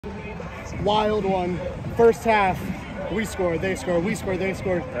wild one. First half, we scored, they scored, we scored, they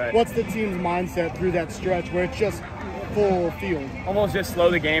scored. Right. What's the team's mindset through that stretch where it's just full field? Almost just slow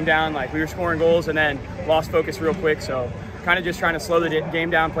the game down. Like, we were scoring goals and then lost focus real quick. So kind of just trying to slow the game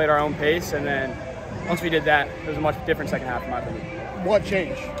down, play at our own pace. And then once we did that, it was a much different second half in my opinion. What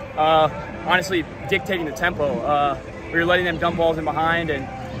changed? Honestly, dictating the tempo. We were letting them dump balls in behind and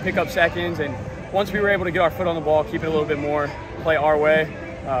pick up seconds. And once we were able to get our foot on the ball, keep it a little bit more, play our way,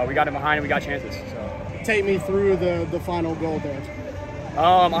 we got in behind and we got chances. So take me through the final goal there.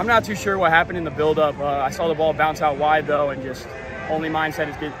 I'm not too sure what happened in the build-up. I saw the ball bounce out wide, though, and just only mindset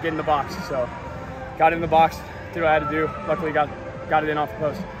is get in the box. So got in the box, did what I had to do. Luckily got it in off the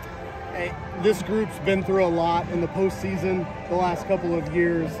post. Hey, this group's been through a lot in the postseason the last couple of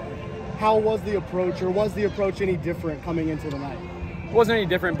years. How was the approach, or was the approach any different coming into the night? It wasn't any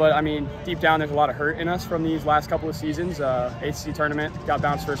different, but I mean, deep down, there's a lot of hurt in us from these last couple of seasons. ACC tournament, got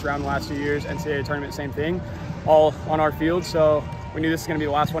bounced first round the last 2 years. NCAA tournament, same thing, all on our field. So we knew this was going to be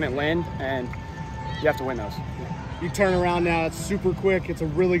the last one at Lynn, and you have to win those. You turn around now, it's super quick. It's a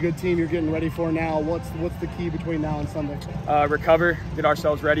really good team you're getting ready for now. What's the key between now and Sunday? Recover, get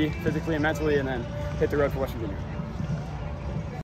ourselves ready physically and mentally, and then hit the road for West Virginia.